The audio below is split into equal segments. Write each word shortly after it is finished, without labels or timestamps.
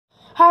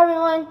Hi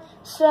everyone,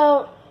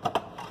 so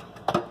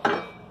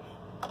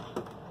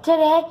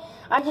today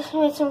I just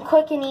made some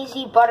quick and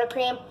easy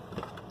buttercream.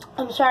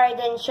 I'm sorry I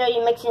didn't show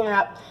you mixing it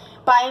up,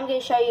 but I am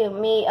going to show you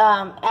me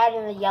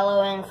adding the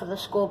yellow in for the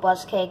school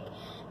bus cake.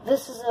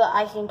 This is the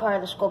icing part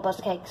of the school bus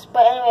cakes.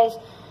 But anyways,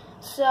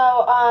 so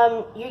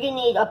you're going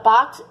to need a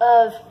box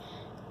of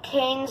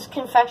Cane's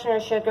confectioner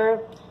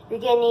sugar. You're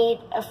going to need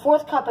a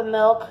 1/4 cup of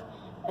milk,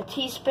 a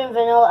teaspoon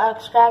vanilla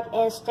extract,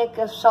 and a stick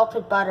of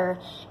salted butter.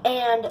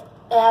 And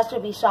it has to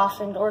be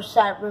softened or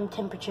set at room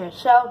temperature.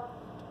 So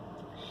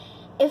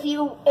if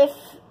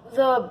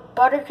the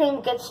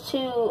buttercream gets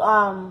too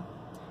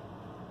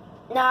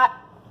not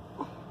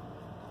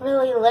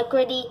really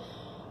liquidy,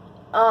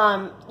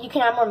 you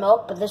can add more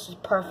milk, but this is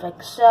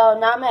perfect. So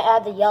now I'm going to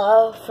add the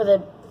yellow for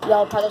the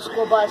yellow part of the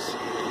school bus.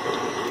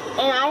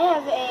 And I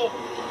have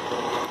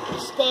a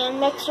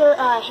stand mixer,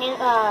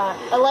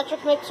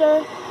 electric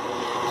mixer.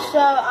 So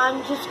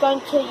I'm just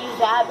going to use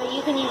that, but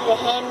you can use a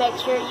hand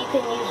mixer, you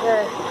can use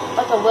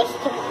like a whisk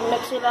to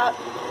mix it up.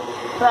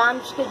 But I'm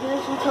just going to do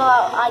this until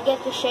I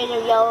get the shade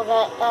of yellow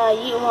that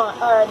you want,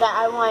 or that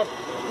I want.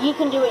 You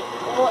can do it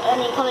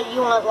any color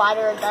you want,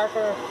 lighter or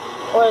darker,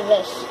 or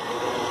this.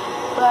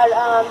 But,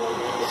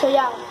 so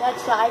yeah,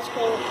 that's the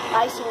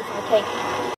icing for the cake.